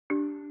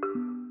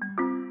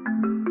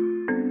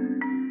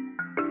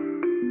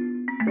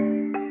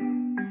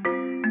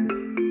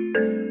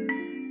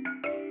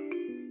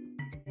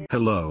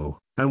Hello,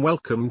 and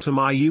welcome to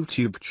my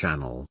YouTube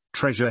channel,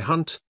 Treasure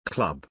Hunt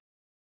Club.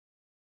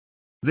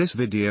 This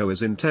video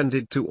is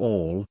intended to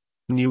all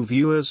new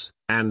viewers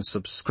and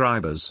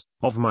subscribers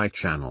of my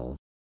channel.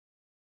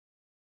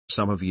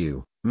 Some of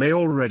you may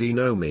already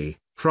know me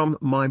from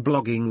my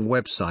blogging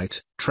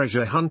website,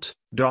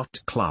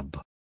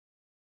 treasurehunt.club.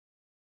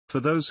 For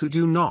those who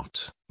do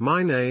not,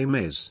 my name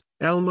is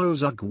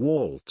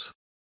elmozugwalt.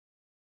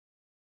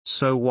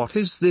 So what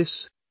is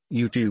this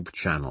YouTube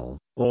channel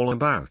all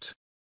about?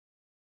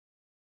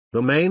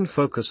 The main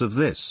focus of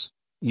this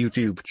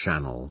YouTube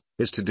channel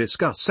is to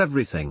discuss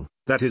everything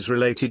that is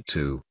related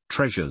to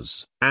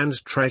treasures and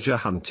treasure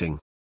hunting.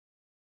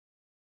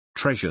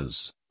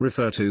 Treasures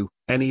refer to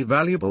any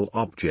valuable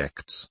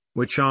objects,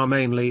 which are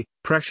mainly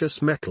precious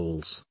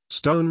metals,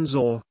 stones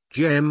or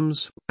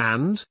gems,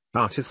 and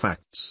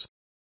artifacts.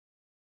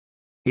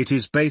 It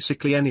is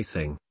basically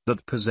anything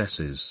that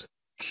possesses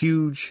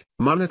huge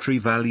monetary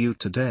value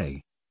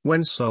today,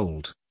 when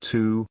sold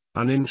to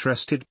an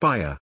interested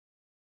buyer.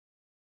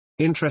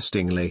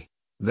 Interestingly,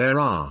 there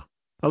are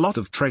a lot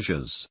of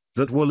treasures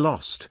that were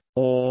lost,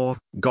 or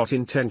got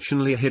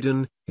intentionally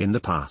hidden, in the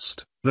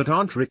past, that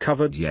aren't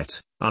recovered yet,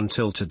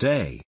 until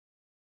today.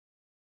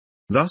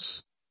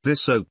 Thus,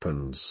 this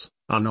opens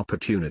an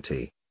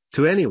opportunity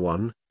to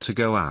anyone to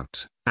go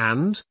out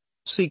and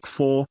seek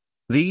for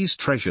these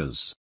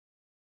treasures.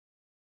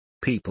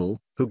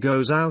 People who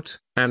goes out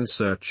and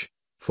search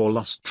for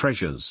lost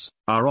treasures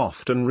are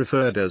often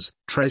referred as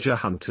treasure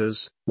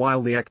hunters,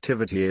 while the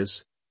activity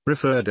is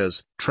referred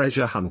as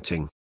treasure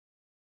hunting.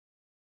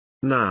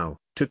 Now,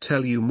 to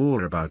tell you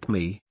more about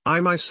me, I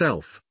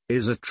myself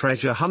is a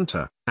treasure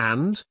hunter,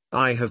 and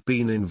I have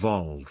been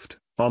involved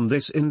on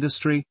this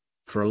industry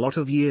for a lot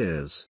of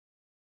years.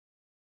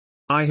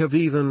 I have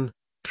even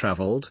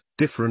traveled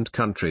different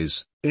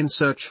countries in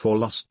search for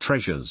lost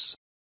treasures.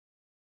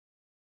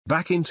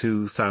 Back in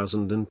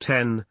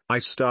 2010, I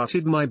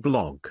started my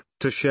blog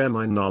to share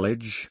my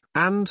knowledge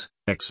and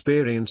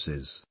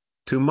experiences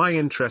to my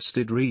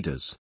interested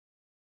readers.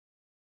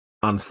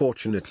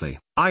 Unfortunately,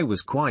 I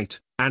was quite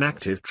an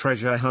active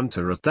treasure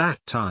hunter at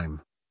that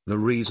time, the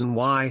reason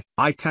why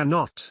I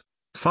cannot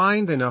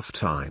find enough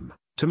time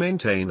to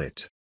maintain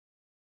it.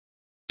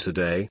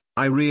 Today,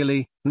 I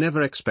really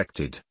never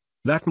expected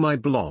that my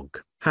blog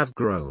have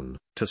grown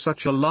to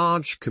such a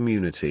large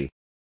community.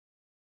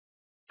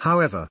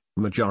 However,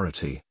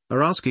 majority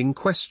are asking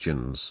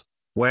questions,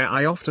 where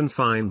I often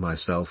find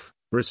myself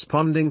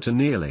responding to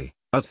nearly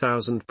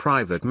 1,000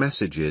 private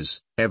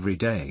messages every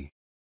day.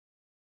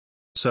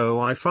 So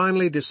I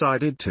finally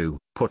decided to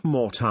put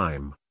more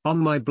time on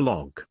my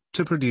blog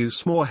to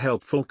produce more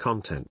helpful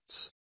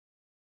contents.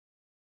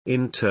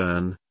 In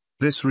turn,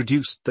 this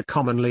reduced the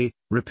commonly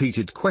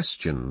repeated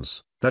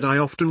questions that I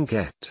often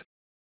get.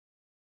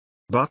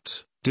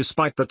 But,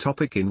 despite the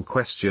topic in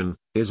question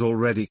is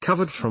already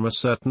covered from a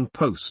certain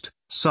post,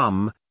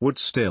 some would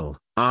still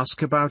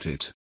ask about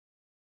it.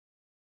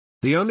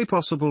 The only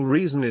possible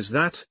reason is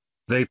that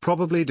they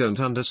probably don't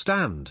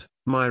understand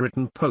my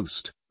written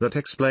post that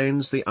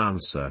explains the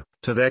answer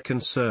to their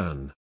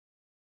concern.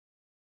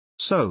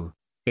 So,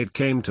 it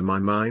came to my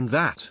mind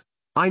that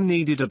I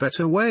needed a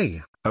better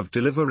way of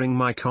delivering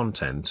my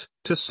content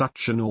to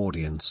such an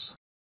audience.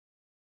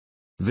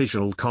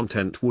 Visual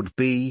content would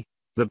be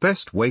the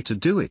best way to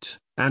do it,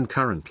 and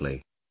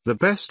currently, the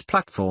best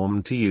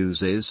platform to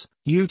use is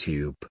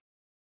YouTube.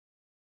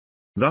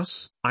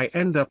 Thus, I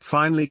end up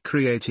finally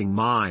creating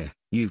my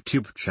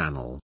YouTube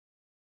channel.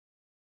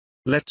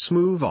 Let's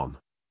move on.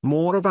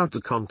 More about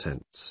the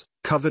contents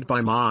covered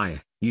by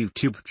my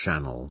YouTube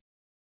channel.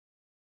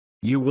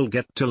 You will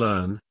get to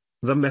learn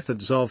the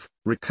methods of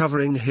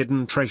recovering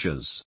hidden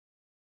treasures.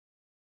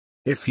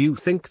 If you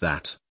think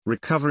that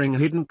recovering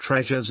hidden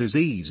treasures is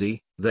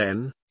easy,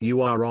 then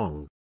you are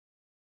wrong.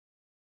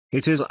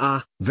 It is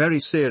a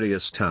very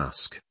serious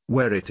task,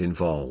 where it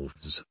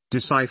involves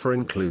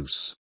deciphering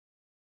clues.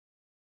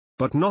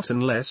 But not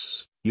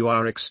unless you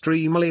are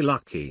extremely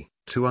lucky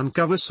to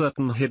uncover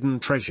certain hidden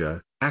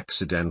treasure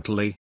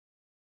accidentally.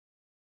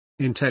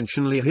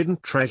 Intentionally hidden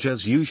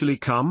treasures usually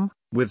come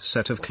with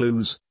set of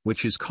clues,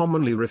 which is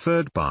commonly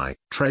referred by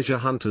treasure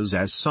hunters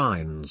as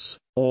signs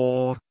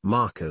or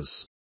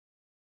markers.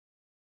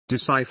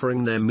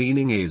 Deciphering their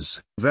meaning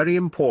is very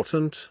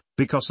important,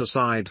 because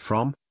aside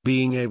from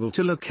being able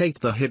to locate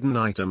the hidden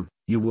item,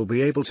 you will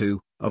be able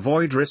to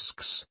avoid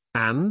risks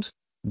and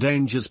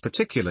dangers,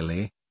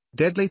 particularly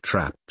deadly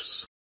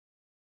traps.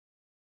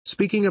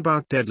 Speaking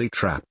about deadly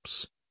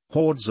traps,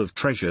 hordes of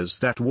treasures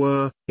that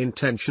were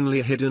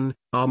intentionally hidden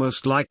are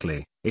most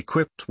likely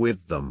equipped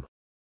with them.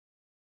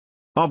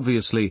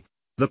 Obviously,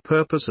 the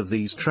purpose of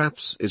these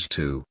traps is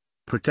to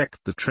protect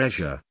the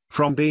treasure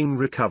from being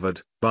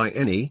recovered by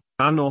any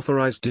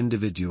unauthorized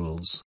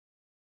individuals.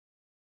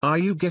 Are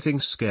you getting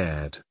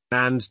scared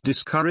and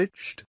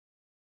discouraged?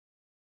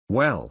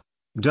 Well,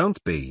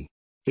 don't be.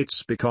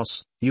 It's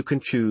because you can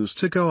choose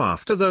to go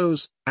after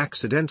those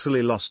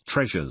accidentally lost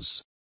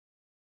treasures.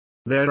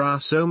 There are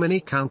so many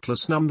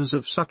countless numbers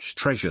of such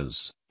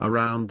treasures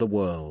around the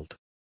world.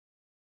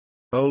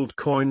 Old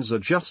coins are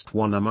just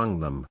one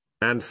among them,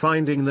 and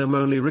finding them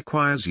only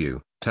requires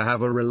you to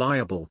have a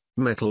reliable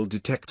metal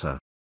detector.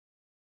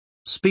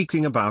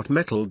 Speaking about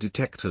metal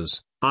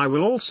detectors, I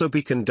will also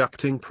be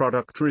conducting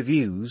product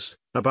reviews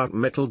about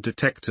metal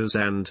detectors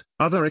and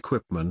other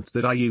equipment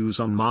that I use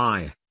on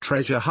my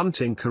treasure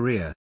hunting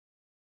career.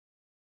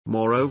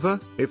 Moreover,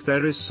 if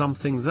there is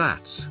something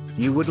that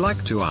you would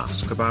like to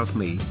ask about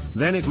me,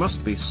 then it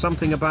must be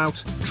something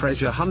about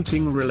treasure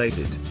hunting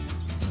related.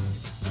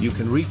 You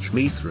can reach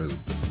me through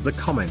the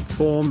comment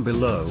form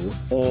below,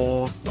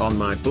 or on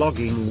my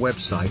blogging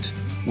website,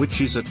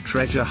 which is at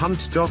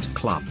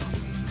treasurehunt.club.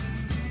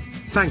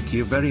 Thank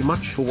you very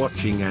much for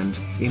watching and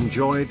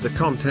enjoyed the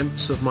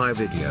contents of my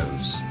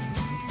videos.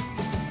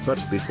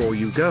 But before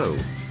you go,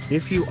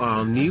 if you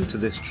are new to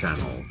this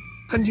channel,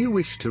 and you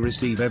wish to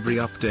receive every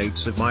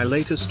updates of my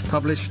latest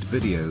published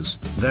videos,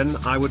 then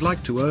I would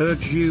like to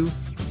urge you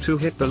to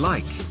hit the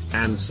like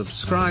and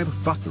subscribe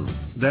button,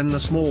 then the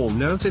small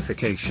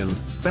notification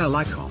bell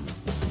icon.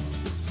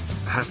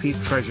 Happy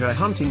treasure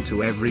hunting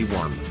to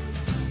everyone.